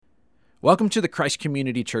Welcome to the Christ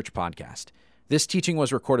Community Church podcast. This teaching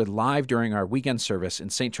was recorded live during our weekend service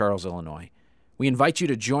in St. Charles, Illinois. We invite you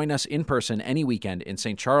to join us in person any weekend in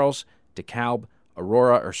St. Charles, DeKalb,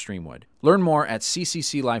 Aurora, or Streamwood. Learn more at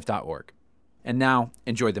ccclife.org. And now,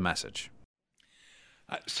 enjoy the message.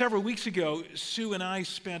 Several weeks ago, Sue and I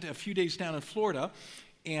spent a few days down in Florida,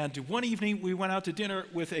 and one evening we went out to dinner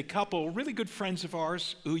with a couple really good friends of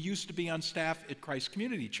ours who used to be on staff at Christ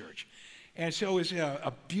Community Church. And so it was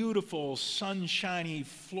a beautiful, sunshiny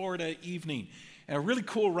Florida evening. And a really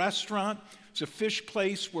cool restaurant. It was a fish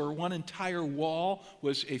place where one entire wall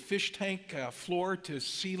was a fish tank, floor to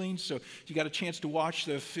ceiling. So you got a chance to watch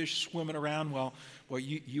the fish swimming around while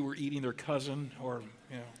you were eating their cousin or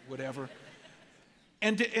whatever.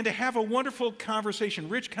 And to have a wonderful conversation,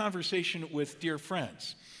 rich conversation with dear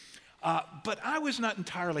friends. But I was not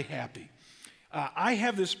entirely happy. I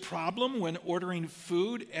have this problem when ordering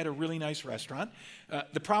food at a really nice restaurant.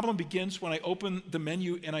 The problem begins when I open the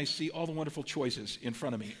menu and I see all the wonderful choices in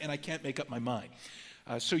front of me, and I can't make up my mind.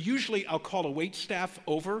 So usually I'll call a wait staff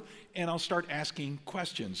over and I'll start asking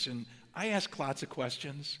questions. And I ask lots of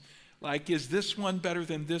questions, like, is this one better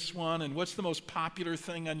than this one? And what's the most popular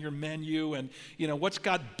thing on your menu? And, what's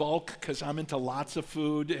got bulk, because I'm into lots of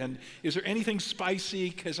food? And is there anything spicy,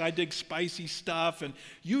 because I dig spicy stuff? And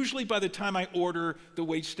usually by the time I order, the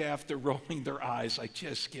waitstaff, they're rolling their eyes, like,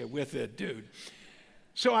 just get with it, dude.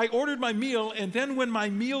 So I ordered my meal, and then when my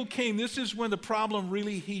meal came, this is when the problem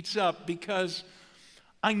really heats up, because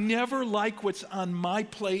I never like what's on my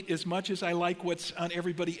plate as much as I like what's on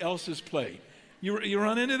everybody else's plate. You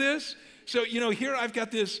run into this? So, here I've got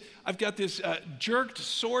this jerked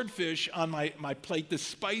swordfish on my plate, this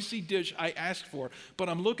spicy dish I asked for, but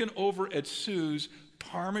I'm looking over at Sue's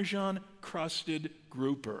Parmesan-crusted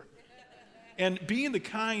grouper. And being the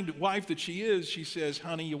kind wife that she is, she says,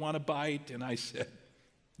 honey, you want a bite? And I said,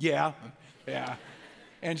 yeah.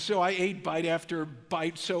 And so I ate bite after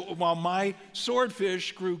bite. So while my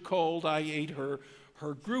swordfish grew cold, I ate her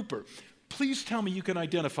grouper. Please tell me you can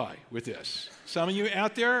identify with this. Some of you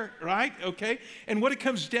out there, right? Okay. And what it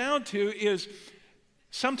comes down to is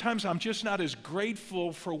sometimes I'm just not as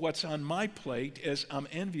grateful for what's on my plate as I'm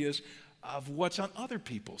envious of what's on other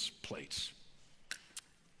people's plates.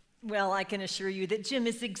 Well, I can assure you that Jim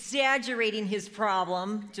is exaggerating his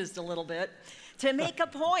problem just a little bit to make a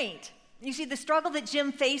point. You see, the struggle that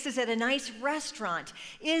Jim faces at a nice restaurant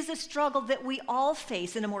is a struggle that we all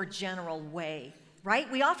face in a more general way.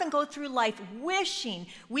 Right? We often go through life wishing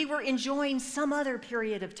we were enjoying some other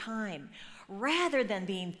period of time rather than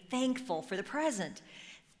being thankful for the present.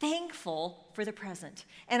 Thankful for the present.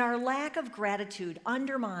 And our lack of gratitude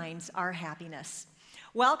undermines our happiness.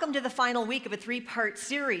 Welcome to the final week of a 3-part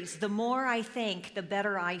series. The more I think, the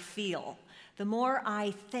better I feel. The more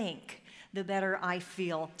I think, the better I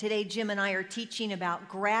feel. Today, Jim and I are teaching about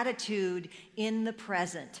gratitude in the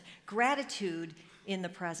present. Gratitude in the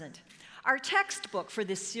present. Our textbook for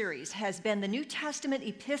this series has been the New Testament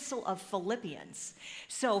epistle of Philippians.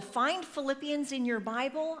 So find Philippians in your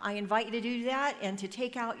Bible. I invite you to do that and to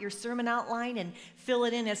take out your sermon outline and fill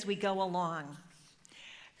it in as we go along.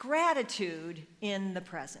 Gratitude in the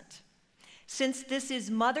present. Since this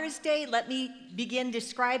is Mother's Day, let me begin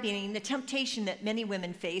describing the temptation that many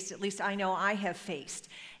women face, at least I know I have faced,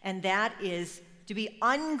 and that is to be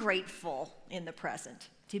ungrateful in the present,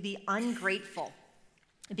 to be ungrateful.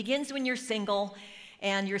 It begins when you're single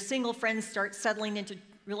and your single friends start settling into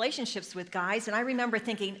relationships with guys. And I remember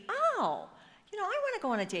thinking, I want to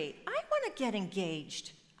go on a date. I want to get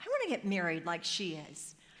engaged. I want to get married like she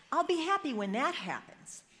is. I'll be happy when that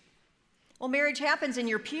happens. Well, marriage happens and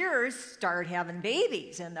your peers start having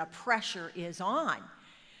babies and the pressure is on.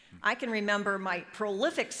 I can remember my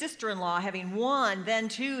prolific sister-in-law having 1, then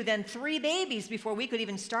 2, then 3 babies before we could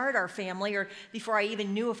even start our family or before I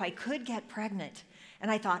even knew if I could get pregnant. And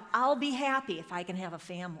I thought, I'll be happy if I can have a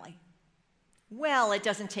family. Well, it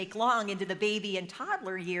doesn't take long into the baby and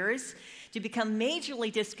toddler years to become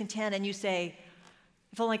majorly discontent, and you say,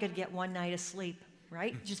 if only I could get one night of sleep,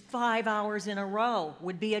 right? Just 5 hours in a row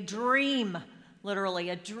would be a dream, literally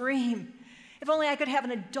a dream. If only I could have an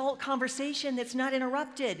adult conversation that's not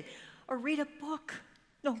interrupted, or read a book.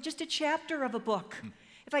 No, just a chapter of a book.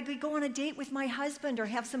 If I could go on a date with my husband or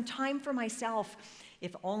have some time for myself.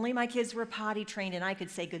 If only my kids were potty trained and I could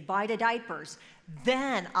say goodbye to diapers,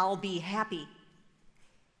 then I'll be happy.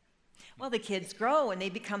 Well, the kids grow and they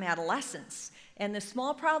become adolescents. And the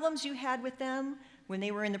small problems you had with them when they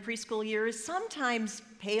were in the preschool years sometimes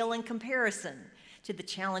pale in comparison to the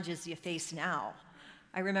challenges you face now.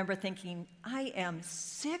 I remember thinking, I am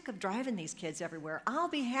sick of driving these kids everywhere. I'll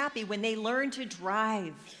be happy when they learn to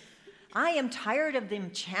drive. I am tired of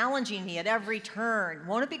them challenging me at every turn.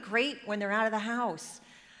 Won't it be great when they're out of the house?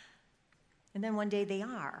 And then one day they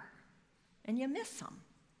are, and you miss them.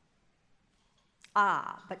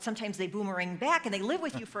 But sometimes they boomerang back and they live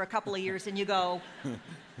with you for a couple of years and you go,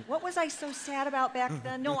 what was I so sad about back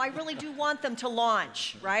then? No, I really do want them to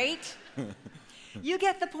launch, right? You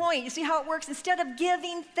get the point. You see how it works? Instead of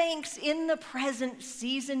giving thanks in the present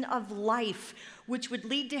season of life, which would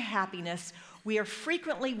lead to happiness, we are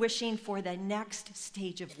frequently wishing for the next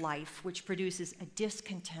stage of life, which produces a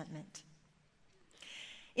discontentment.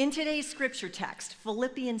 In today's scripture text,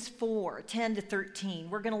 Philippians 4:10-13,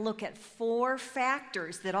 we're going to look at 4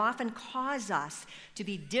 factors that often cause us to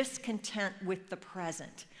be discontent with the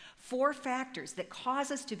present. 4 factors that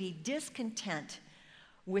cause us to be discontent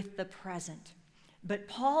with the present. But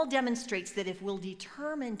Paul demonstrates that if we'll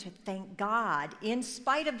determine to thank God in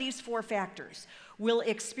spite of these 4 factors, we'll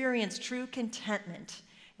experience true contentment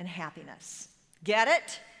and happiness. Get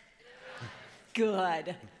it?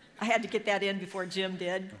 Good. I had to get that in before Jim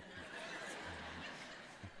did.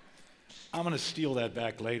 I'm going to steal that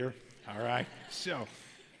back later, all right? So,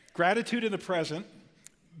 gratitude in the present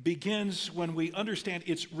begins when we understand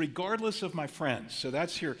it's regardless of my friends. So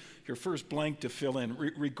that's your first blank to fill in.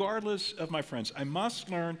 Regardless of my friends. I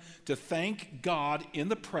must learn to thank God in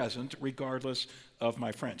the present regardless of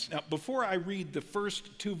my friends. Now, before I read the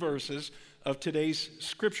first 2 verses of today's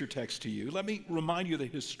scripture text to you, let me remind you the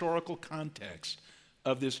historical context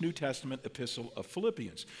of this New Testament epistle of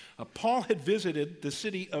Philippians. Paul had visited the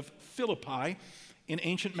city of Philippi in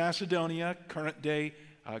ancient Macedonia, current-day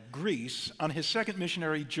Greece, on his second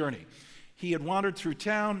missionary journey. He had wandered through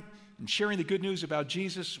town and sharing the good news about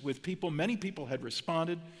Jesus with people. Many people had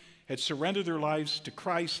responded, had surrendered their lives to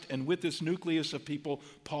Christ, and with this nucleus of people,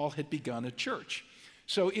 Paul had begun a church.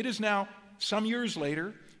 So it is now some years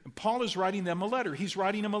later, and Paul is writing them a letter. He's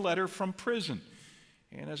writing them a letter from prison.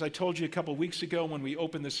 And as I told you a couple weeks ago when we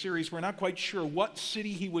opened the series, we're not quite sure what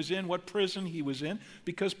city he was in, what prison he was in,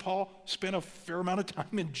 because Paul spent a fair amount of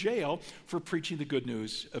time in jail for preaching the good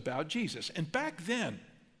news about Jesus. And back then,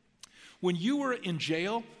 when you were in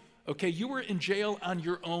jail, you were in jail on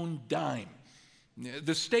your own dime.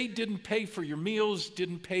 The state didn't pay for your meals,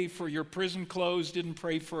 didn't pay for your prison clothes, didn't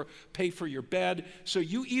pay for your bed. So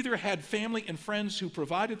you either had family and friends who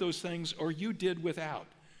provided those things or you did without.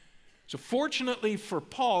 So fortunately for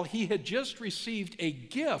Paul, he had just received a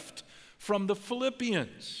gift from the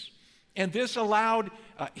Philippians, and this allowed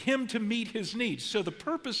him to meet his needs. So the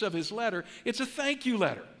purpose of his letter, it's a thank you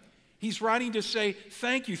letter. He's writing to say,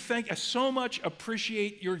 thank you, I so much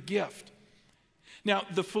appreciate your gift. Now,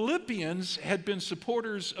 the Philippians had been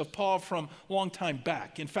supporters of Paul from a long time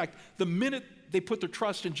back. In fact, the minute they put their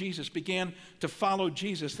trust in Jesus, began to follow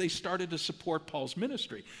Jesus, they started to support Paul's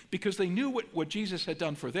ministry because they knew what Jesus had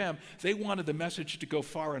done for them. They wanted the message to go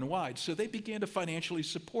far and wide, so they began to financially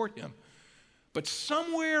support him. But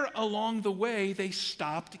somewhere along the way, they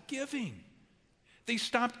stopped giving. They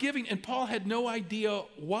stopped giving, and Paul had no idea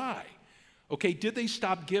why. Did they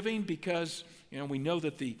stop giving because, we know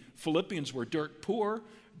that the Philippians were dirt poor?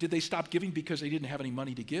 Did they stop giving because they didn't have any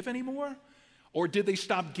money to give anymore? Or did they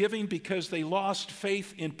stop giving because they lost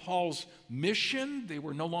faith in Paul's mission? They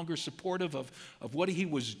were no longer supportive of what he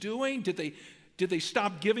was doing? Did they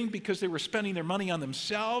stop giving because they were spending their money on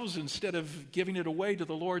themselves instead of giving it away to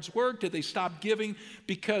the Lord's work? Did they stop giving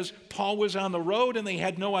because Paul was on the road and they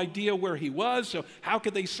had no idea where he was? So how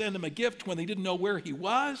could they send him a gift when they didn't know where he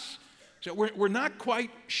was? So we're not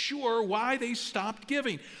quite sure why they stopped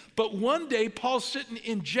giving. But one day, Paul's sitting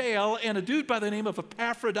in jail, and a dude by the name of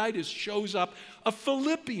Epaphroditus shows up, a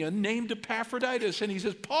Philippian named Epaphroditus, and he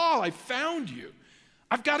says, Paul, I found you.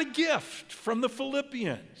 I've got a gift from the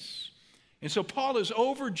Philippians. And so Paul is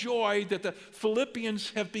overjoyed that the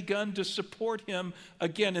Philippians have begun to support him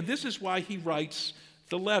again, and this is why he writes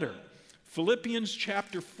the letter. Philippians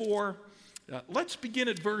chapter 4. Let's begin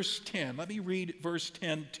at verse 10. Let me read verse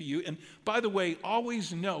 10 to you. And by the way,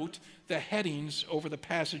 always note the headings over the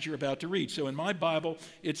passage you're about to read. So in my Bible,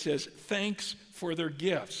 it says, thanks for their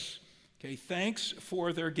gifts. Thanks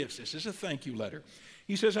for their gifts. This is a thank you letter.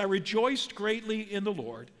 He says, I rejoiced greatly in the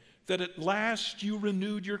Lord that at last you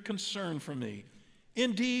renewed your concern for me.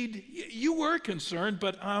 Indeed, you were concerned,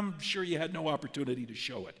 but I'm sure you had no opportunity to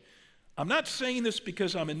show it. I'm not saying this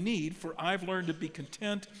because I'm in need, for I've learned to be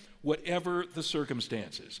content whatever the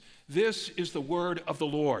circumstances. This is the word of the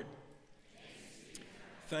Lord.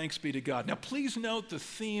 Thanks be to God. Now, please note the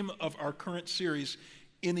theme of our current series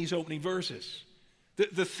in these opening verses.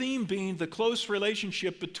 The theme being the close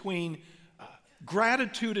relationship between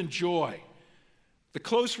gratitude and joy. The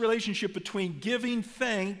close relationship between giving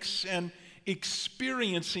thanks and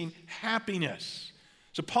experiencing happiness.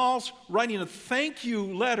 So Paul's writing a thank you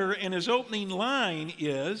letter, and his opening line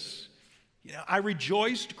is, I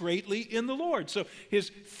rejoiced greatly in the Lord. So his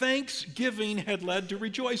thanksgiving had led to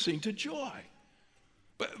rejoicing, to joy.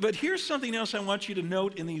 But here's something else I want you to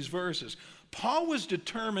note in these verses. Paul was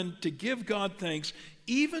determined to give God thanks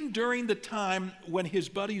even during the time when his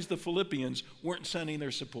buddies, the Philippians, weren't sending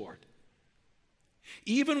their support.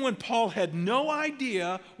 Even when Paul had no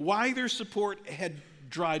idea why their support had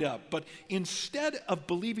dried up. But instead of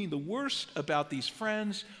believing the worst about these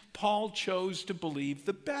friends, Paul chose to believe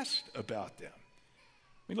the best about them.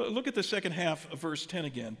 I mean, look at the second half of verse 10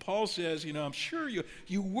 again. Paul says, I'm sure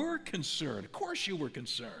you were concerned. Of course you were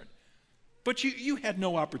concerned. But you had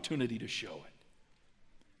no opportunity to show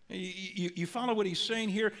it. You follow what he's saying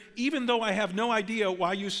here? Even though I have no idea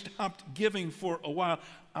why you stopped giving for a while,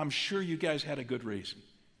 I'm sure you guys had a good reason.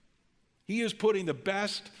 He is putting the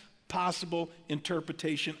best possible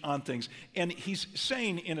interpretation on things. And he's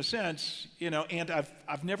saying, in a sense, and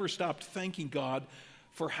I've never stopped thanking God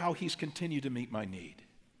for how he's continued to meet my need.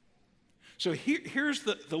 So here's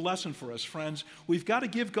the lesson for us, friends. We've got to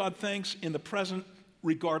give God thanks in the present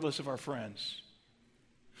regardless of our friends.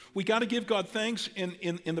 We got to give God thanks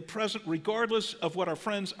in the present regardless of what our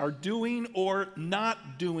friends are doing or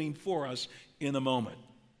not doing for us in the moment.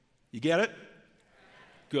 You get it?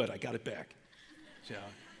 Good, I got it back. So,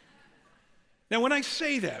 now when I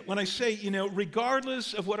say that,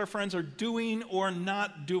 regardless of what our friends are doing or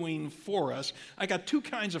not doing for us, I got two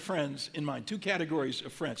kinds of friends in mind, two categories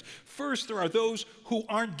of friends. First, there are those who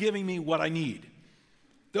aren't giving me what I need.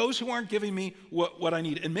 Those who aren't giving me what I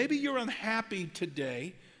need. And maybe you're unhappy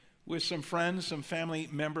today with some friends, some family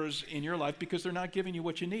members in your life because they're not giving you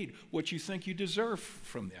what you need, what you think you deserve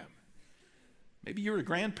from them. Maybe you're a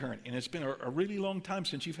grandparent and it's been a really long time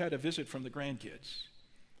since you've had a visit from the grandkids.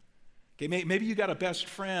 Okay, maybe you got a best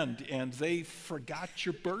friend and they forgot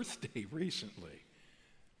your birthday recently.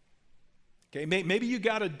 Okay, maybe you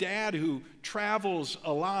got a dad who travels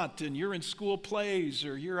a lot and you're in school plays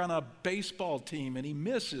or you're on a baseball team and he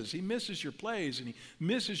misses your plays and he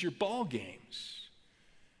misses your ball games.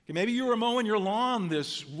 Okay, maybe you were mowing your lawn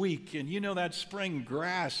this week and that spring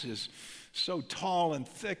grass is so tall and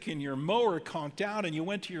thick and your mower conked out and you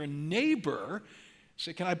went to your neighbor,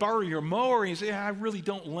 said, "Can I borrow your mower?" And he said, "I really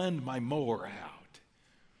don't lend my mower out."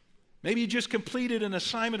 Maybe you just completed an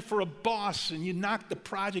assignment for a boss and you knocked the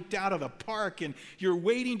project out of the park and you're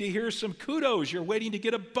waiting to hear some kudos. You're waiting to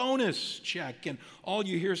get a bonus check and all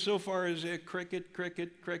you hear so far is a cricket,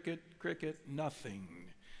 cricket, cricket, cricket, nothing.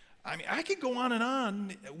 I mean, I could go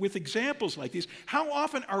on with examples like these. How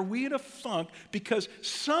often are we in a funk because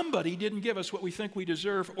somebody didn't give us what we think we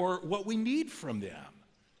deserve or what we need from them?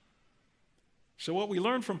 So what we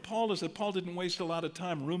learn from Paul is that Paul didn't waste a lot of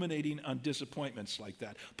time ruminating on disappointments like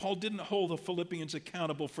that. Paul didn't hold the Philippians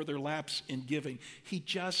accountable for their lapse in giving. He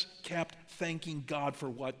just kept thanking God for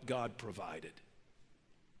what God provided.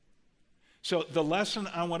 So the lesson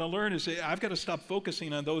I want to learn is that I've got to stop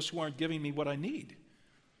focusing on those who aren't giving me what I need.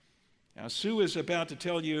 Now, Sue is about to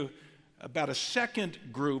tell you about a second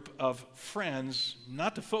group of friends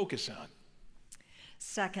not to focus on.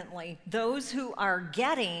 Secondly, those who are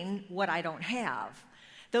getting what I don't have.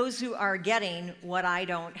 Those who are getting what I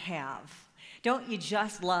don't have. Don't you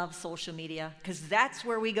just love social media? Because that's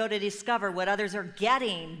where we go to discover what others are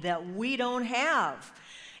getting that we don't have.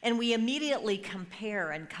 And we immediately compare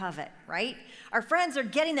and covet, right? Our friends are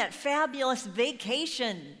getting that fabulous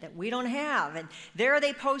vacation that we don't have. And there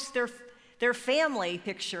they post their family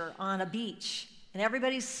picture on a beach. And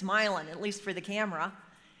everybody's smiling, at least for the camera.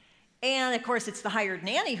 And, of course, it's the hired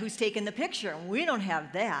nanny who's taking the picture, and we don't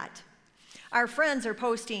have that. Our friends are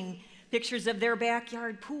posting pictures of their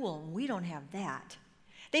backyard pool, and we don't have that.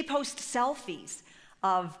 They post selfies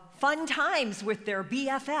of fun times with their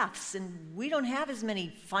BFFs, and we don't have as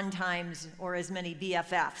many fun times or as many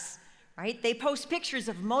BFFs, right? They post pictures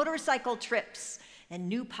of motorcycle trips and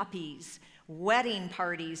new puppies, wedding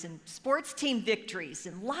parties, and sports team victories,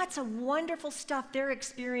 and lots of wonderful stuff they're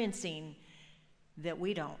experiencing that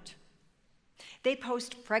we don't. They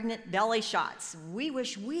post pregnant belly shots. We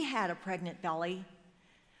wish we had a pregnant belly.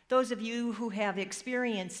 Those of you who have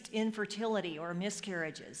experienced infertility or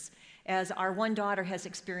miscarriages, as our one daughter has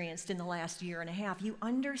experienced in the last year and a half, you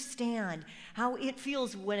understand how it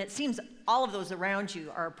feels when it seems all of those around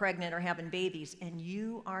you are pregnant or having babies, and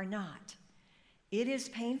you are not. It is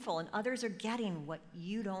painful, and others are getting what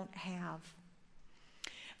you don't have.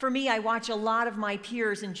 For me, I watch a lot of my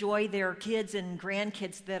peers enjoy their kids and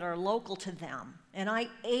grandkids that are local to them, and I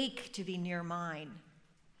ache to be near mine.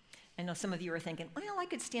 I know some of you are thinking, well, I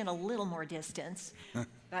could stand a little more distance,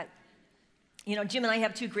 but You know, Jim and I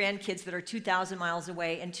have 2 grandkids that are 2,000 miles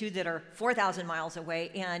away and 2 that are 4,000 miles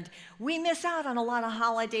away, and we miss out on a lot of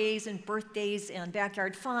holidays and birthdays and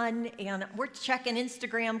backyard fun, and we're checking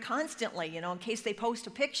Instagram constantly, you know, in case they post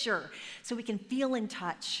a picture, so we can feel in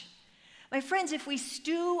touch. My friends, if we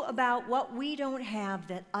stew about what we don't have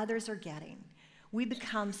that others are getting, we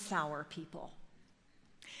become sour people.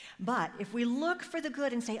 But if we look for the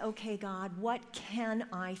good and say, okay, God, what can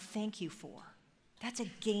I thank you for? That's a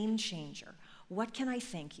game changer. What can I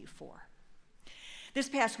thank you for? This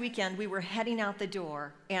past weekend, we were heading out the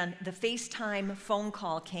door, and the FaceTime phone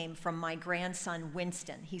call came from my grandson,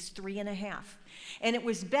 Winston. He's 3.5. And it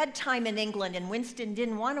was bedtime in England, and Winston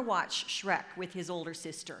didn't want to watch Shrek with his older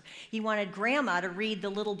sister. He wanted Grandma to read The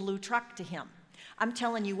Little Blue Truck to him. I'm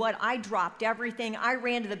telling you what, I dropped everything. I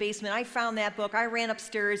ran to the basement. I found that book. I ran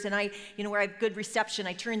upstairs, and where I have good reception,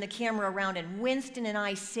 I turned the camera around, and Winston and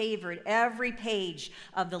I savored every page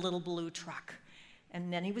of The Little Blue Truck.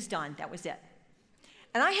 And then he was done. That was it.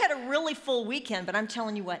 And I had a really full weekend, but I'm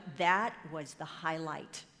telling you what, that was the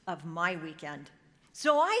highlight of my weekend.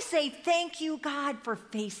 So I say thank you, God, for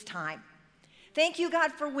FaceTime. Thank you,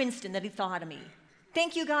 God, for Winston, that he thought of me.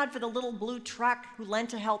 Thank you, God, for the little blue truck who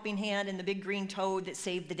lent a helping hand and the big green toad that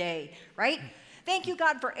saved the day, right? Thank you,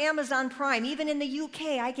 God, for Amazon Prime. Even in the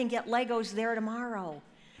UK, I can get Legos there tomorrow.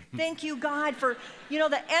 Thank you, God, for,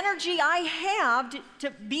 the energy I have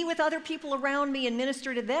to be with other people around me and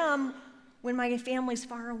minister to them when my family's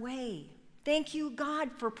far away. Thank you, God,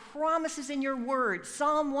 for promises in your word.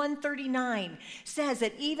 Psalm 139 says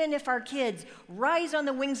that even if our kids rise on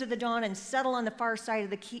the wings of the dawn and settle on the far side of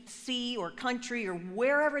the sea or country or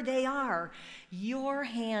wherever they are, your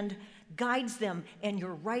hand guides them and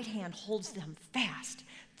your right hand holds them fast.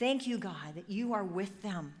 Thank you, God, that you are with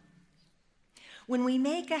them. When we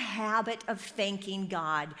make a habit of thanking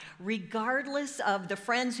God, regardless of the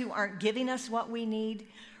friends who aren't giving us what we need,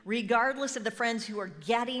 regardless of the friends who are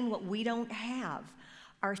getting what we don't have,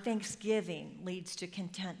 our thanksgiving leads to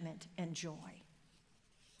contentment and joy.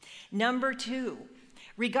 Number 2,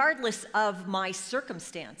 regardless of my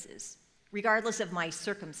circumstances,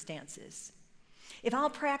 if I'll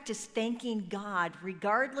practice thanking God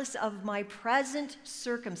regardless of my present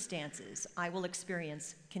circumstances, I will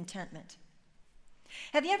experience contentment.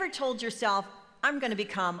 Have you ever told yourself, I'm going to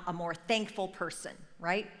become a more thankful person,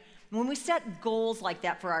 right? When we set goals like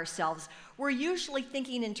that for ourselves, we're usually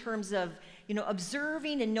thinking in terms of,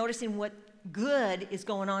 observing and noticing what good is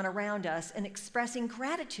going on around us and expressing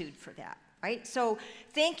gratitude for that, right? So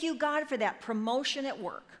thank you, God, for that promotion at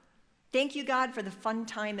work. Thank you, God, for the fun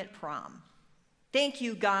time at prom. Thank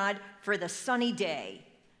you, God, for the sunny day.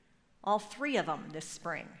 All 3 of them this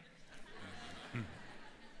spring.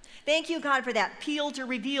 Thank you, God, for that peel to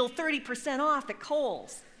reveal 30% off at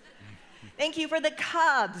Kohl's. Thank you for the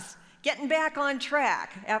Cubs getting back on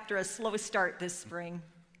track after a slow start this spring.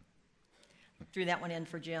 Threw that one in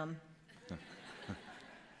for Jim.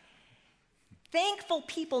 Thankful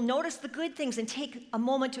people notice the good things and take a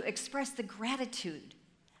moment to express the gratitude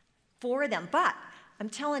for them. But I'm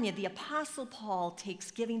telling you, the Apostle Paul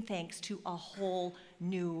takes giving thanks to a whole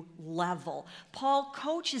new level. Paul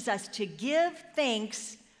coaches us to give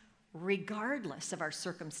thanks regardless of our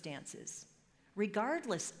circumstances.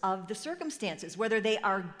 Regardless of the circumstances, whether they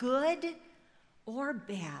are good or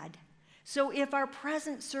bad. So if our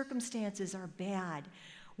present circumstances are bad,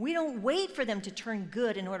 we don't wait for them to turn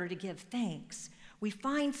good in order to give thanks. We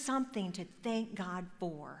find something to thank God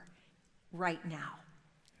for right now.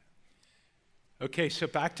 Okay, so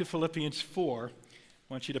back to Philippians 4. I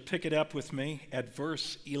want you to pick it up with me at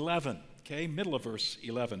verse 11, okay, middle of verse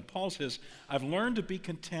 11. Paul says, I've learned to be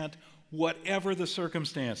content whatever the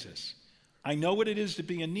circumstances. I know what it is to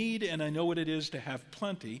be in need, and I know what it is to have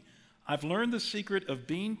plenty. I've learned the secret of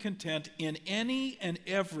being content in any and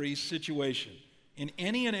every situation. In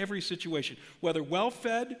any and every situation, whether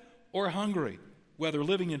well-fed or hungry, whether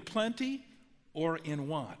living in plenty or in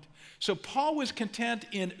want. So Paul was content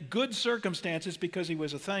in good circumstances because he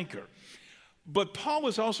was a thanker. But Paul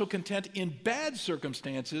was also content in bad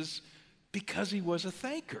circumstances because he was a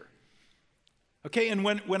thanker. Okay, and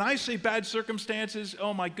when I say bad circumstances,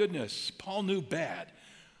 oh my goodness, Paul knew bad.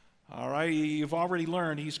 All right, you've already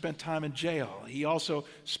learned he spent time in jail. He also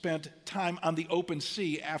spent time on the open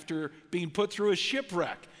sea after being put through a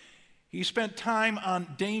shipwreck. He spent time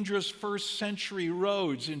on dangerous first century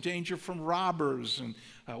roads in danger from robbers and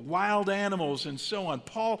wild animals and so on.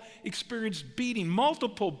 Paul experienced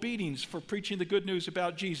multiple beatings for preaching the good news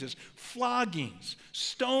about Jesus, floggings,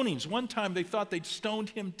 stonings. One time they thought they'd stoned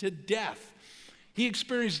him to death. He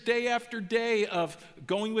experienced day after day of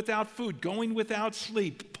going without food, going without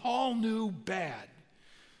sleep. Paul knew bad.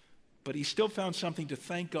 but he still found something to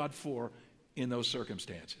thank God for in those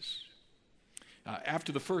circumstances.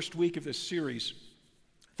 After the first week of this series,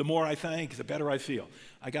 the more I thank, the better I feel.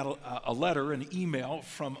 I got a letter, an email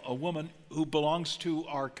from a woman who belongs to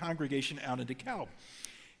our congregation out in DeKalb.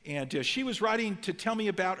 And she was writing to tell me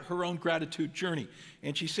about her own gratitude journey.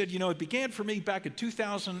 And she said, it began for me back in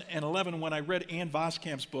 2011 when I read Ann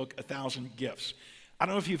Voskamp's book, 1,000 Gifts. I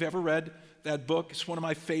don't know if you've ever read that book. It's one of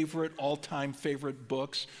my all-time favorite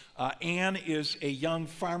books. Ann is a young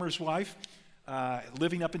farmer's wife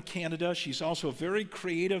living up in Canada. She's also a very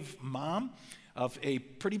creative mom of a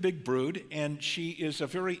pretty big brood, and she is a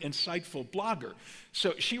very insightful blogger.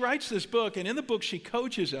 So she writes this book, and in the book she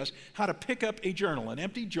coaches us how to pick up a journal, an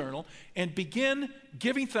empty journal, and begin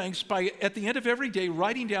giving thanks by, at the end of every day,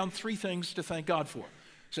 writing down 3 things to thank God for.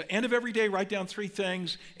 So end of every day, write down 3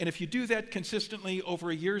 things, and if you do that consistently over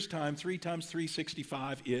a year's time, 3 times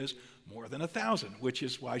 365 is more than 1,000, which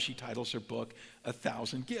is why she titles her book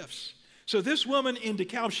 1,000 Gifts. So this woman in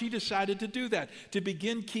DeKalb, she decided to do that, to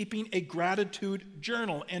begin keeping a gratitude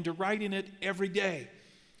journal and to write in it every day.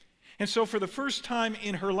 And so for the first time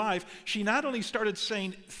in her life, she not only started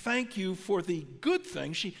saying thank you for the good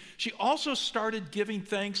things, she also started giving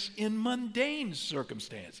thanks in mundane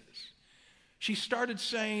circumstances. She started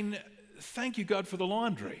saying, thank you, God, for the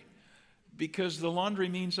laundry, because the laundry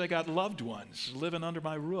means I got loved ones living under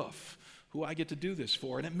my roof who I get to do this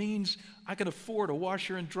for. And it means I can afford a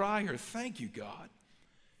washer and dryer. Thank you, God.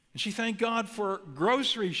 And she thanked God for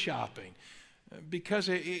grocery shopping because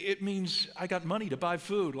it means I got money to buy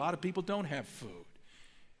food. A lot of people don't have food.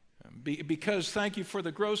 Because thank you for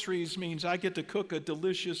the groceries means I get to cook a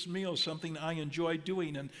delicious meal, something I enjoy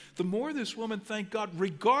doing. And the more this woman thanked God,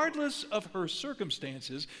 regardless of her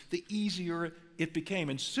circumstances, the easier it became.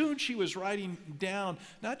 And soon she was writing down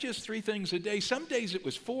not just 3 things a day. Some days it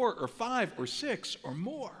was 4 or 5 or 6 or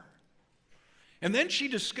more. And then she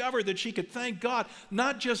discovered that she could thank God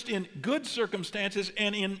not just in good circumstances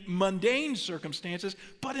and in mundane circumstances,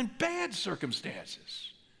 but in bad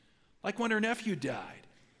circumstances, like when her nephew died.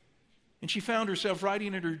 And she found herself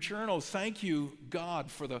writing in her journal, thank you,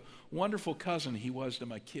 God, for the wonderful cousin he was to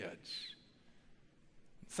my kids.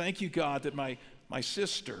 Thank you, God, that my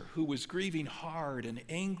sister, who was grieving hard and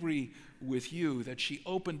angry with you, that she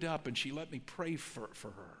opened up and she let me pray for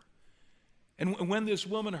her. And when this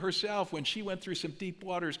woman herself, when she went through some deep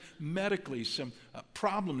waters medically, some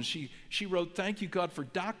problems, she wrote, thank you, God, for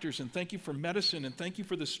doctors, and thank you for medicine, and thank you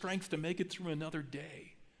for the strength to make it through another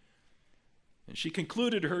day. And she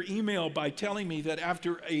concluded her email by telling me that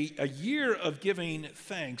after a year of giving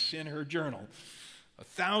thanks in her journal,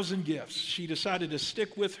 1,000 gifts, she decided to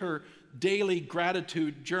stick with her daily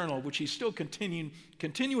gratitude journal, which she's still continuing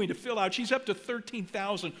to fill out. She's up to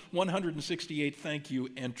 13,168 thank you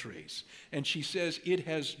entries. And she says it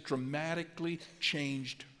has dramatically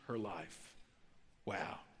changed her life.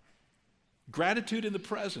 Wow. Gratitude in the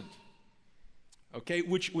present, okay,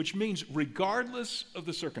 which means regardless of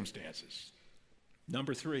the circumstances.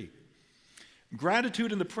 Number 3,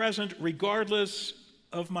 gratitude in the present regardless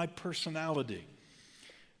of my personality.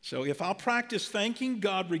 So if I'll practice thanking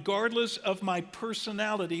God regardless of my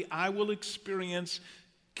personality, I will experience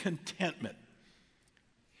contentment.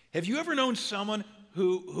 Have you ever known someone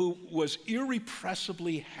who was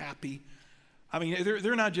irrepressibly happy? I mean,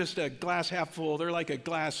 they're not just a glass half full, they're like a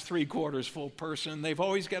glass 3/4 full person. They've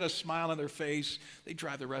always got a smile on their face. They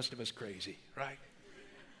drive the rest of us crazy, right?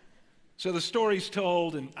 So the story's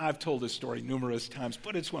told, and I've told this story numerous times,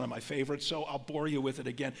 but it's one of my favorites, so I'll bore you with it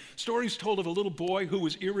again. Story's told of a little boy who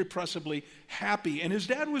was irrepressibly happy, and his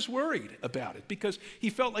dad was worried about it because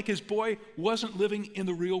he felt like his boy wasn't living in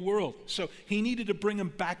the real world. So he needed to bring him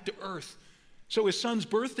back to earth. So his son's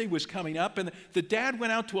birthday was coming up, and the dad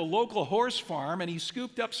went out to a local horse farm, and he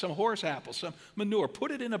scooped up some horse apples, some manure,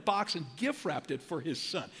 put it in a box, and gift wrapped it for his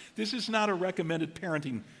son. This is not a recommended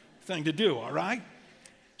parenting thing to do, all right?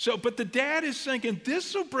 So, but the dad is thinking,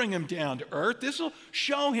 this will bring him down to earth. This will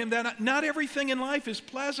show him that not everything in life is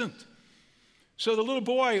pleasant. So the little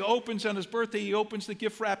boy opens on his birthday, he opens the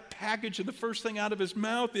gift wrap package, and the first thing out of his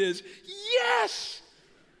mouth is, yes!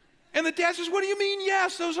 And the dad says, what do you mean,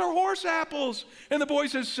 yes? Those are horse apples. And the boy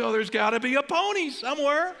says, so there's got to be a pony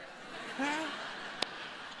somewhere.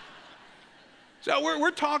 So we're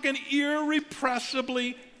talking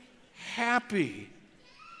irrepressibly happy.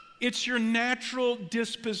 It's your natural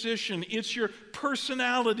disposition. It's your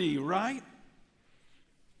personality, right?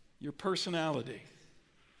 Your personality.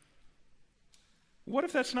 What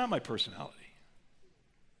if that's not my personality?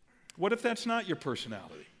 What if that's not your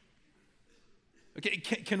personality? Okay,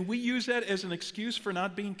 can we use that as an excuse for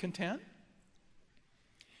not being content?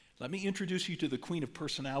 Let me introduce you to the queen of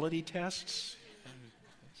personality tests.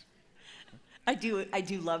 I do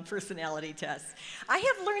love personality tests. I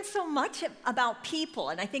have learned so much about people,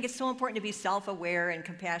 and I think it's so important to be self-aware and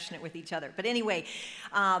compassionate with each other. But anyway,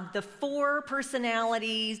 the 4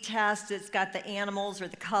 personality test, it's got the animals or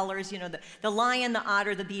the colors, you know, the lion, the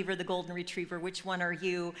otter, the beaver, the golden retriever. Which one are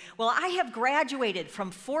you? Well, I have graduated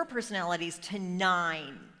from 4 personalities to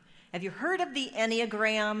 9. Have you heard of the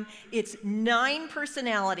Enneagram? It's 9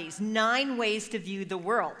 personalities, 9 ways to view the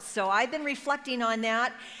world. So I've been reflecting on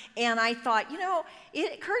that, and I thought, you know,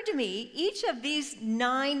 it occurred to me, each of these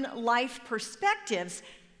 9 life perspectives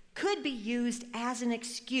could be used as an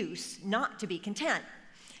excuse not to be content.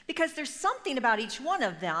 Because there's something about each one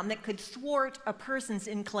of them that could thwart a person's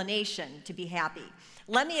inclination to be happy.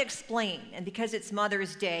 Let me explain, and because it's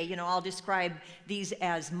Mother's Day, you know, I'll describe these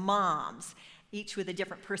as moms, each with a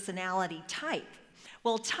different personality type.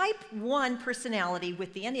 Well, type 1 personality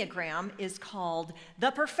with the Enneagram is called the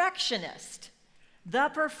perfectionist. The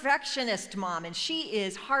perfectionist mom, and she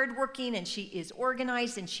is hardworking, and she is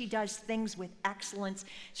organized, and she does things with excellence.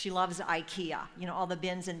 She loves IKEA, you know, all the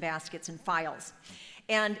bins and baskets and files.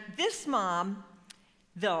 And this mom,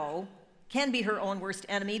 though, can be her own worst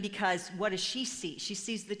enemy, because what does she see? She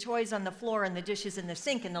sees the toys on the floor and the dishes in the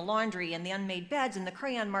sink and the laundry and the unmade beds and the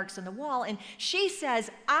crayon marks on the wall, and she says,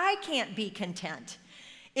 I can't be content.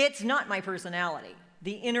 It's not my personality.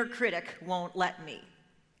 The inner critic won't let me.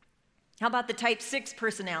 How about the type 6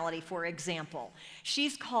 personality, for example?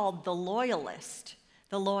 She's called the loyalist.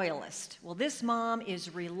 The loyalist. Well, this mom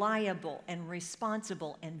is reliable and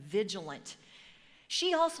responsible and vigilant.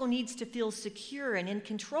 She also needs to feel secure and in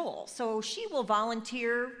control, so she will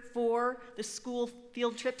volunteer for the school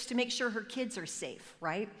field trips to make sure her kids are safe,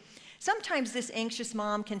 right? Sometimes this anxious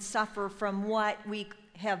mom can suffer from what's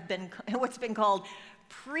been called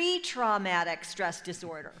pre-traumatic stress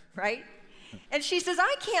disorder, right? And she says,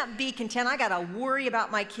 I can't be content. I got to worry about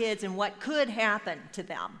my kids and what could happen to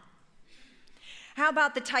them. How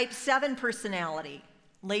about the type 7 personality,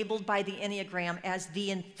 labeled by the Enneagram as the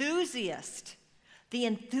enthusiast? The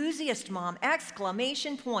enthusiast mom,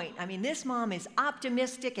 exclamation point. I mean, this mom is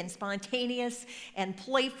optimistic and spontaneous and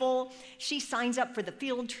playful. She signs up for the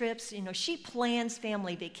field trips. You know, she plans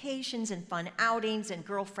family vacations and fun outings and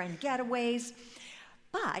girlfriend getaways.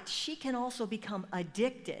 But she can also become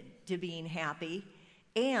addicted to being happy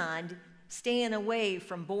and staying away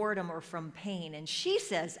from boredom or from pain. And she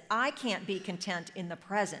says, I can't be content in the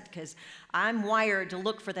present because I'm wired to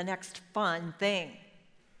look for the next fun thing.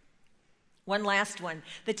 One last one,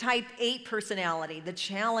 the type 8 personality, the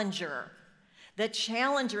challenger. The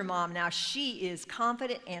challenger mom, now she is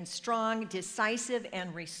confident and strong, decisive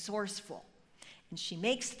and resourceful. And she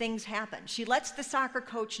makes things happen. She lets the soccer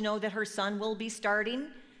coach know that her son will be starting,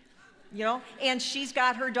 you know, and she's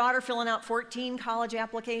got her daughter filling out 14 college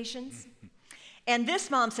applications. And this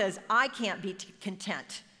mom says, I can't be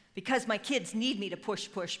content because my kids need me to push,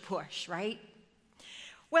 right?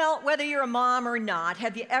 Well, whether you're a mom or not,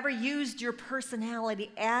 have you ever used your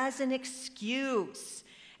personality as an excuse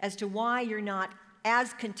as to why you're not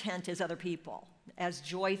as content as other people, as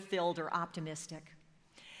joy-filled or optimistic?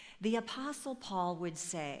 The Apostle Paul would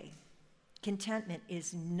say, contentment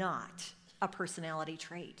is not a personality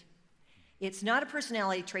trait. It's not a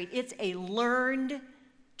personality trait, it's a learned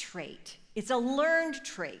trait. It's a learned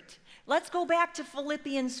trait. Let's go back to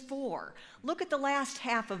Philippians 4. Look at the last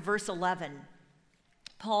half of verse 11.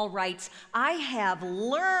 Paul writes, I have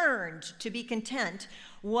learned to be content,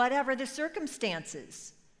 whatever the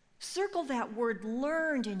circumstances. Circle that word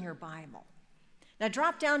learned in your Bible. Now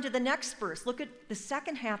drop down to the next verse. Look at the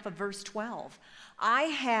second half of verse 12. I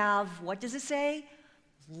have, what does it say?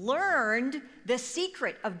 Learned the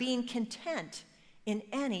secret of being content in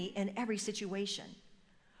any and every situation.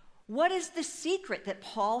 What is the secret that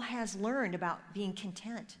Paul has learned about being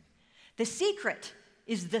content? The secret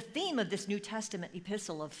is the theme of this New Testament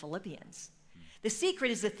epistle of Philippians. The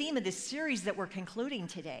secret is the theme of this series that we're concluding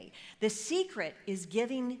today. The secret is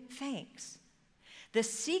giving thanks. The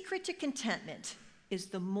secret to contentment is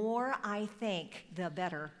the more I think, the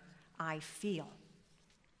better I feel.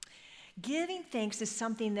 Giving thanks is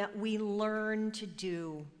something that we learn to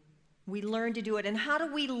do. We learn to do it. And how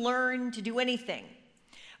do we learn to do anything?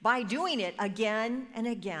 By doing it again and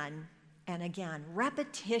again and again.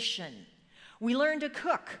 Repetition. We learn to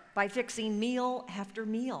cook by fixing meal after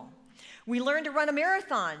meal. We learn to run a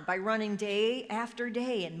marathon by running day after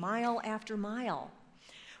day and mile after mile.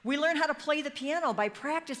 We learn how to play the piano by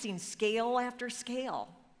practicing scale after scale.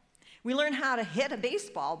 We learn how to hit a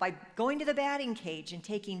baseball by going to the batting cage and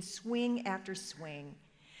taking swing after swing.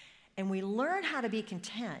 And we learn how to be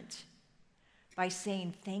content by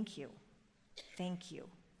saying thank you, thank you,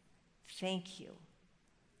 thank you,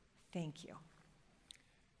 thank you.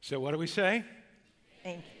 So what do we say?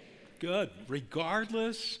 Thank you. Good,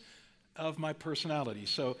 regardless of my personality.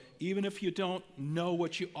 So even if you don't know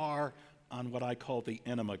what you are on what I call the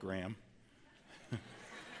enneagram,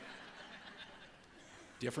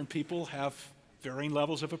 different people have varying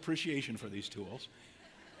levels of appreciation for these tools.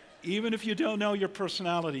 Even if you don't know your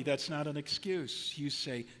personality, that's not an excuse. You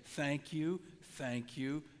say, thank you, thank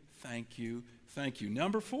you, thank you, thank you.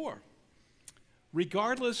 Number 4,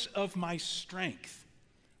 regardless of my strength.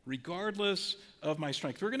 Regardless of my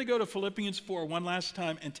strength. We're going to go to Philippians 4 one last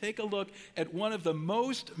time and take a look at one of the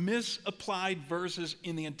most misapplied verses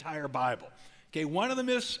in the entire Bible. Okay, one of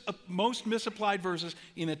the most misapplied verses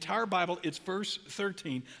in the entire Bible, it's verse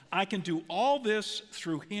 13. I can do all this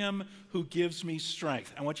through him who gives me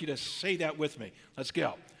strength. I want you to say that with me. Let's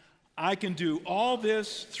go. I can do all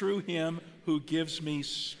this through him who gives me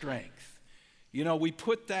strength. You know, we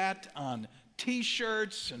put that on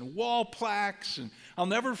T-shirts and wall plaques, and I'll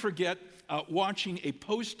never forget watching a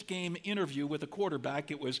post-game interview with a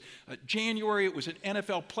quarterback. It was January, it was an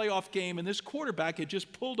NFL playoff game, and this quarterback had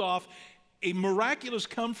just pulled off a miraculous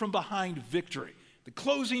come-from-behind victory, the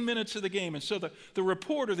closing minutes of the game. And so the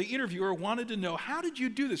reporter, the interviewer, wanted to know, how did you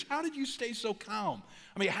do this? How did you stay so calm?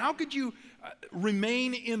 I mean, how could you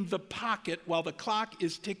remain in the pocket while the clock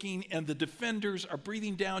is ticking and the defenders are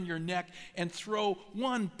breathing down your neck and throw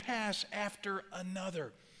one pass after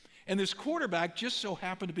another? And this quarterback just so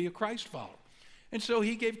happened to be a Christ follower. And so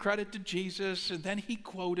he gave credit to Jesus, and then he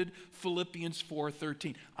quoted Philippians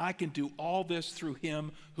 4:13. I can do all this through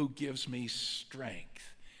him who gives me strength.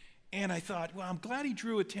 And I thought, well, I'm glad he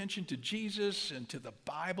drew attention to Jesus and to the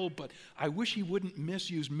Bible, but I wish he wouldn't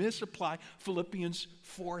misapply Philippians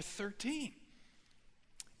 4:13.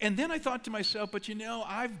 And then I thought to myself, but you know,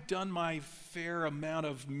 I've done my fair amount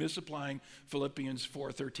of misapplying Philippians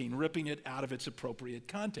 4:13, ripping it out of its appropriate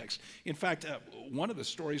context. In fact, one of the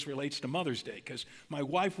stories relates to Mother's Day, because my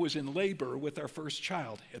wife was in labor with our first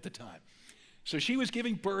child at the time. So she was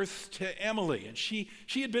giving birth to Emily, and she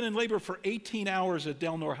had been in labor for 18 hours at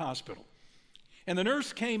Del Nor Hospital. And the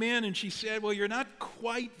nurse came in and she said, well, you're not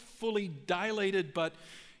quite fully dilated, but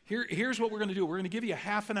here's what we're going to do. We're going to give you a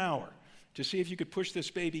half an hour to see if you could push this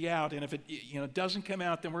baby out, and if it doesn't come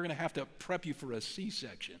out, then we're going to have to prep you for a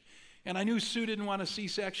C-section. And I knew Sue didn't want a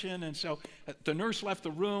C-section, and so the nurse left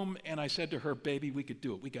the room, and I said to her, baby, we could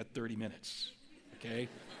do it. We got 30 minutes, okay?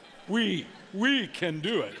 we can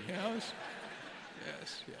do it. You know?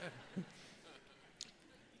 Yes, yeah.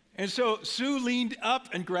 And so Sue leaned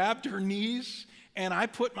up and grabbed her knees, and I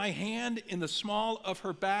put my hand in the small of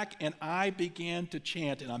her back, and I began to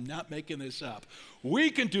chant, and I'm not making this up.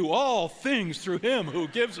 We can do all things through him who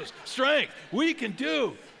gives us strength. We can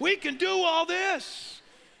do all this.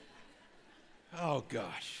 Oh,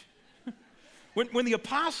 gosh. When the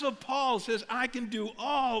Apostle Paul says, I can do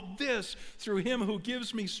all this through him who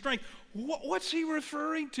gives me strength, what's he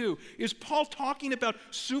referring to? Is Paul talking about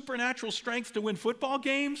supernatural strength to win football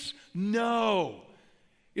games? No.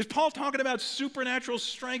 Is Paul talking about supernatural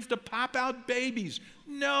strength to pop out babies?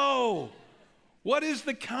 No. What is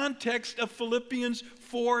the context of Philippians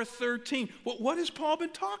 4:13? What has Paul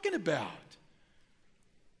been talking about?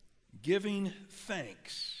 Giving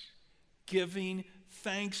thanks. Giving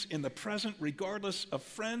thanks in the present, regardless of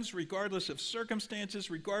friends, regardless of circumstances,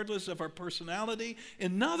 regardless of our personality.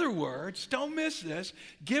 In other words, don't miss this,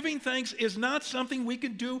 giving thanks is not something we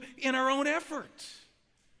can do in our own effort.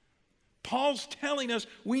 Paul's telling us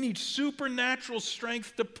we need supernatural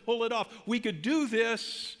strength to pull it off. We could do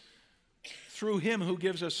this through him who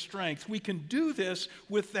gives us strength. We can do this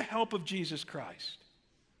with the help of Jesus Christ.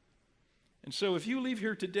 And so if you leave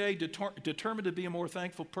here today determined to be a more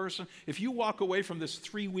thankful person, if you walk away from this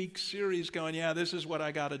 3-week series going, yeah, this is what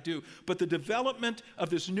I got to do, but the development of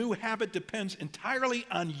this new habit depends entirely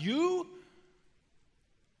on you,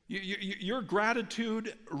 your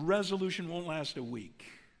gratitude resolution won't last a week.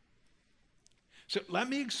 So let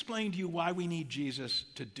me explain to you why we need Jesus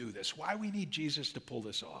to do this, why we need Jesus to pull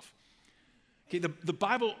this off. Okay, the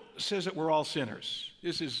Bible says that we're all sinners.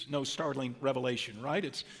 This is no startling revelation, right?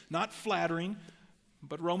 It's not flattering,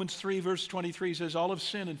 but Romans 3 verse 23 says, all have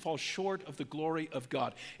sinned and fall short of the glory of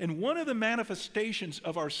God. And one of the manifestations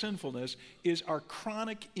of our sinfulness is our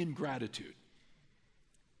chronic ingratitude.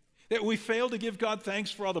 That we fail to give God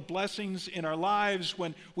thanks for all the blessings in our lives.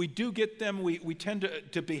 When we do get them, we tend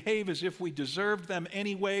to behave as if we deserved them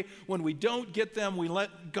anyway. When we don't get them, we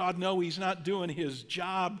let God know He's not doing His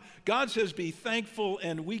job. God says, be thankful,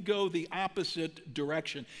 and we go the opposite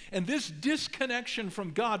direction. And this disconnection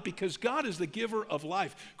from God, because God is the giver of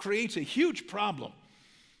life, creates a huge problem.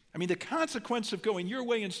 I mean, the consequence of going your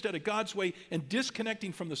way instead of God's way and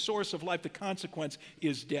disconnecting from the source of life, the consequence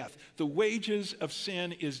is death. The wages of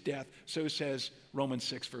sin is death, so says Romans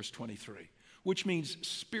 6, verse 23, which means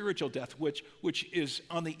spiritual death, which is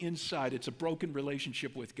on the inside. It's a broken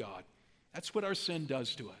relationship with God. That's what our sin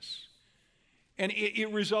does to us. And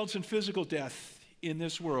it results in physical death in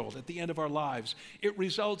this world at the end of our lives. It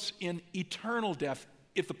results in eternal death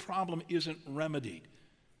if the problem isn't remedied.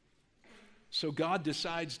 So God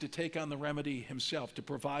decides to take on the remedy Himself, to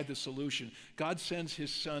provide the solution. God sends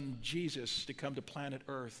His Son, Jesus, to come to planet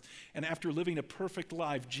Earth. And after living a perfect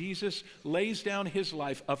life, Jesus lays down His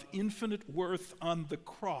life of infinite worth on the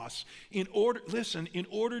cross in order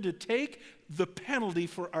to take the penalty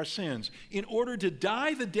for our sins, in order to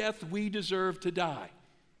die the death we deserve to die.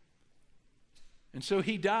 And so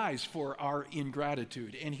He dies for our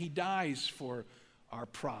ingratitude, and He dies for our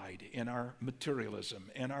pride and our materialism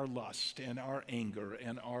and our lust and our anger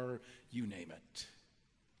and our you name it.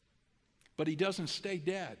 But He doesn't stay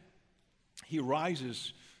dead. He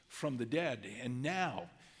rises from the dead, and now,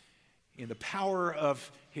 in the power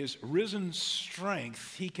of His risen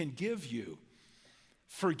strength, He can give you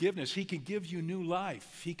forgiveness. He can give you new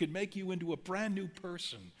life. He can make you into a brand new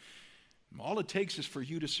person. All it takes is for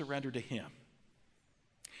you to surrender to Him.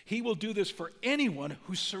 He will do this for anyone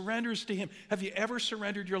who surrenders to Him. Have you ever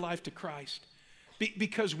surrendered your life to Christ?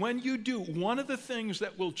 Because when you do, one of the things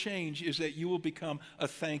that will change is that you will become a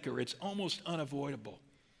thanker. It's almost unavoidable.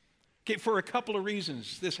 Okay, for a couple of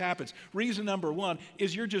reasons this happens. Reason number one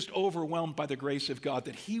is you're just overwhelmed by the grace of God,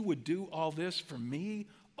 that He would do all this for me.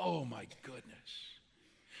 Oh my goodness.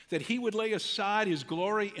 That He would lay aside His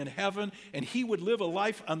glory in heaven, and He would live a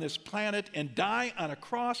life on this planet and die on a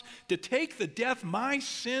cross to take the death my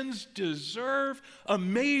sins deserve.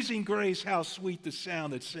 Amazing grace, how sweet the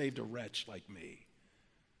sound that saved a wretch like me.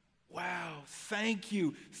 Wow, thank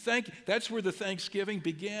you. Thank you. That's where the thanksgiving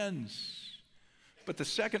begins. But the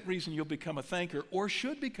second reason you'll become a thanker, or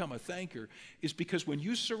should become a thanker, is because when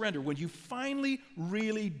you surrender, when you finally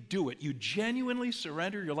really do it, you genuinely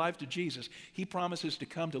surrender your life to Jesus, He promises to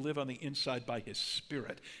come to live on the inside by His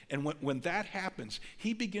Spirit. And when that happens,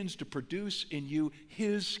 He begins to produce in you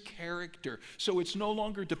His character. So it's no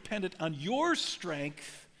longer dependent on your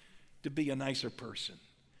strength to be a nicer person.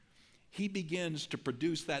 He begins to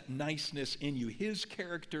produce that niceness in you, His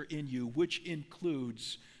character in you, which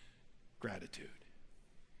includes gratitude.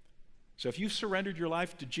 So if you've surrendered your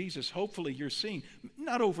life to Jesus, hopefully you're seeing,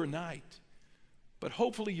 not overnight, but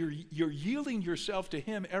hopefully you're yielding yourself to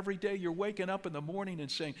Him every day. You're waking up in the morning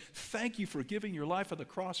and saying, thank you for giving your life on the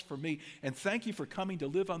cross for me, and thank you for coming to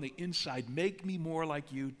live on the inside. Make me more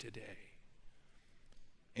like you today.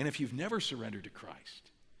 And if you've never surrendered to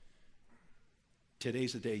Christ,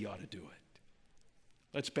 today's the day you ought to do it.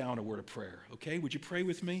 Let's bow in a word of prayer, okay? Would you pray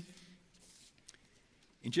with me?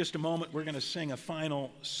 In just a moment, we're going to sing a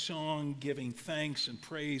final song giving thanks and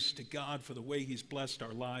praise to God for the way He's blessed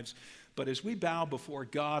our lives. But as we bow before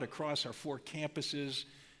God across our 4 campuses,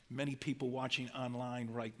 many people watching online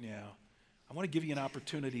right now, I want to give you an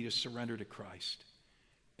opportunity to surrender to Christ.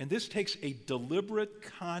 And this takes a deliberate,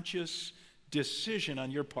 conscious decision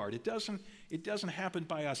on your part. It doesn't happen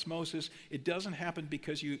by osmosis. It doesn't happen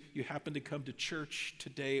because you happen to come to church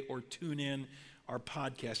today or tune in our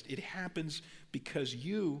podcast. It happens because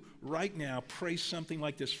you right now pray something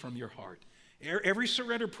like this from your heart. Every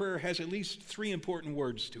surrender prayer has at least 3 important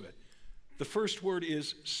words to it. The first word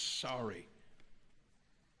is sorry.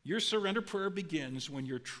 Your surrender prayer begins when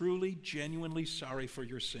you're truly, genuinely sorry for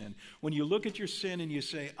your sin. When you look at your sin and you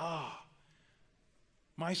say,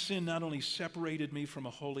 my sin not only separated me from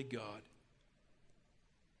a holy God,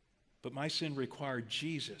 but my sin required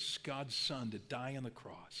Jesus, God's Son, to die on the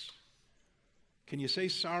cross. Can you say,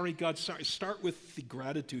 sorry, God, sorry? Start with the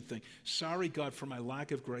gratitude thing. Sorry, God, for my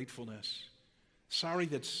lack of gratefulness. Sorry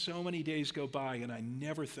that so many days go by and I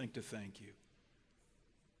never think to thank you.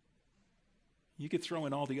 You could throw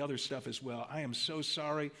in all the other stuff as well. I am so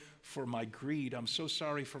sorry for my greed. I'm so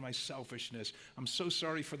sorry for my selfishness. I'm so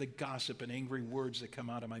sorry for the gossip and angry words that come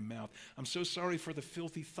out of my mouth. I'm so sorry for the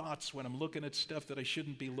filthy thoughts when I'm looking at stuff that I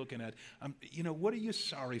shouldn't be looking at. What are you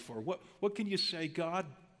sorry for? What can you say, God?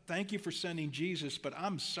 Thank you for sending Jesus, but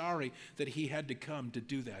I'm sorry that He had to come to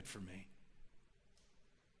do that for me.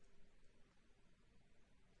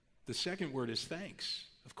 The second word is thanks.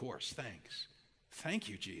 Of course, thanks. Thank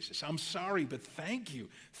you, Jesus. I'm sorry, but thank you.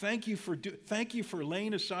 Thank you for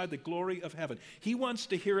laying aside the glory of heaven. He wants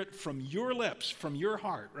to hear it from your lips, from your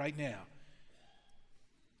heart right now.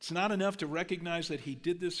 It's not enough to recognize that he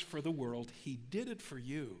did this for the world. He did it for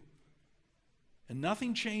you. And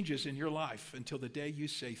nothing changes in your life until the day you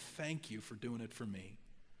say, thank you for doing it for me.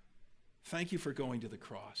 Thank you for going to the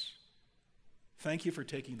cross. Thank you for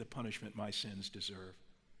taking the punishment my sins deserve.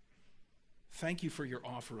 Thank you for your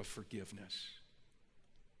offer of forgiveness.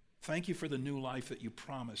 Thank you for the new life that you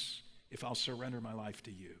promise if I'll surrender my life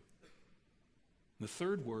to you. The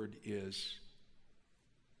third word is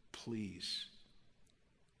please.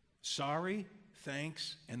 Sorry,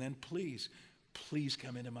 thanks, and then please. Please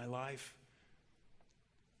come into my life.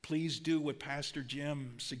 Please do what Pastor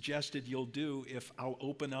Jim suggested you'll do if I'll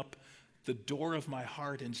open up the door of my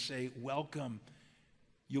heart and say, welcome.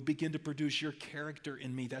 You'll begin to produce your character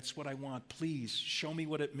in me. That's what I want. Please show me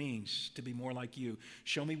what it means to be more like you.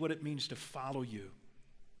 Show me what it means to follow you.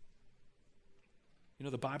 You know,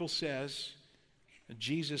 the Bible says that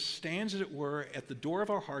Jesus stands, as it were, at the door of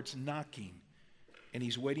our hearts knocking, and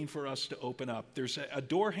he's waiting for us to open up. There's a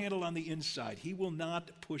door handle on the inside. He will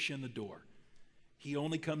not push in the door. He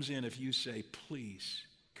only comes in if you say, please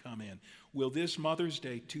come in. Will this Mother's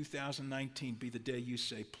Day 2019 be the day you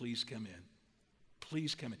say, please come in?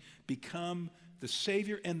 Please come in. Become the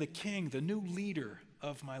Savior and the King, the new leader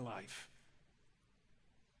of my life.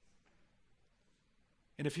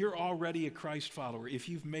 And if you're already a Christ follower, if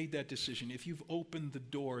you've made that decision, if you've opened the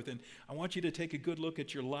door, then I want you to take a good look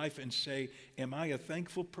at your life and say, am I a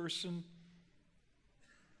thankful person?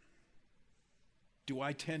 Do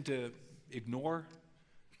I tend to ignore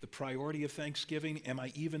the priority of thanksgiving? Am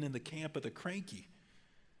I even in the camp of the cranky?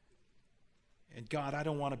 And God, I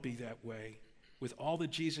don't want to be that way. With all that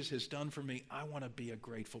Jesus has done for me, I want to be a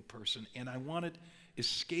grateful person. And I want it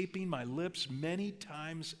escaping my lips many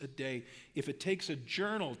times a day. If it takes a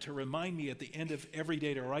journal to remind me at the end of every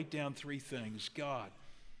day to write down 3 things, God,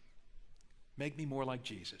 make me more like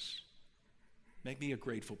Jesus. Make me a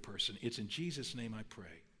grateful person. It's in Jesus' name I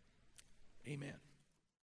pray. Amen.